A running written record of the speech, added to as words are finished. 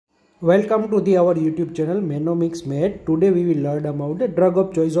Welcome to our YouTube channel Menomics Med. Today we will learn about the drug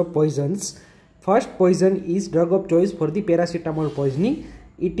of choice of poisons. First poison is drug of choice for the paracetamol poisoning.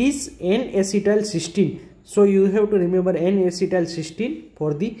 It is N-acetylcysteine. So you have to remember N-acetylcysteine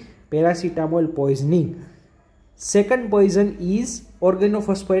for the paracetamol poisoning. Second poison is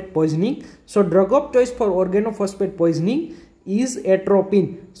organophosphate poisoning. So drug of choice for organophosphate poisoning is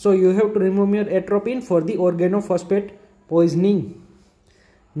atropine. So you have to remember atropine for the organophosphate poisoning.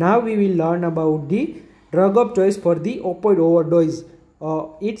 Now we will learn about the drug of choice for the opioid overdose.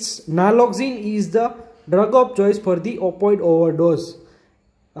 Its naloxone is the drug of choice for the opioid overdose.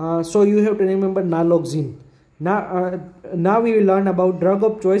 So you have to remember naloxone. Now we will learn about drug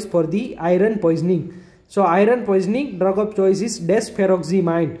of choice for the iron poisoning. So iron poisoning drug of choice is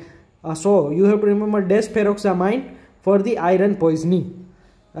desferoxamine. So you have to remember desferoxamine for the iron poisoning.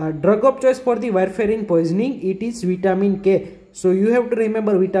 Drug of choice for the warfarin poisoning, it is vitamin K. So you have to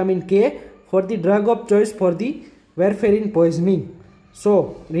remember vitamin K for the drug of choice for the warfarin poisoning.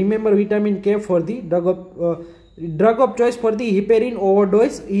 So remember vitamin K for the drug of choice for the heparin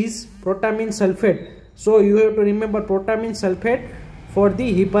overdose is protamine sulfate. So you have to remember protamine sulfate for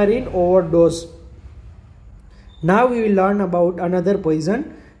the heparin overdose. Now we will learn about another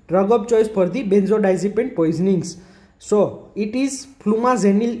poison, drug of choice for the benzodiazepine poisonings. So it is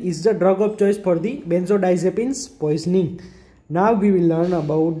flumazenil is the drug of choice for the benzodiazepines poisoning. Now we will learn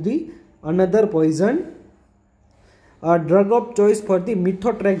about the another poison, drug of choice for the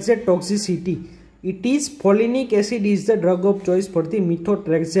methotrexate toxicity. It is pollinic acid is the drug of choice for the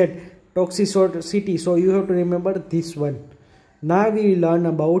methotrexate toxicity. So you have to remember this one. Now we will learn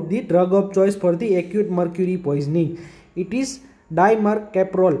about the drug of choice for the acute mercury poisoning. It is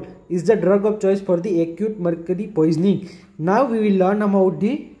dimercaprol is the drug of choice for the acute mercury poisoning. Now we will learn about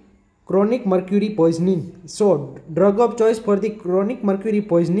the chronic mercury poisoning. So drug of choice for the chronic mercury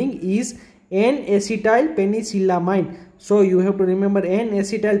poisoning is N-acetylpenicillamine. So you have to remember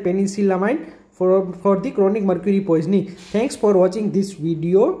N-acetylpenicillamine for the chronic mercury poisoning. Thanks for watching this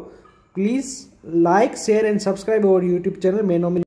video. Please like, share and subscribe our YouTube channel Menomics.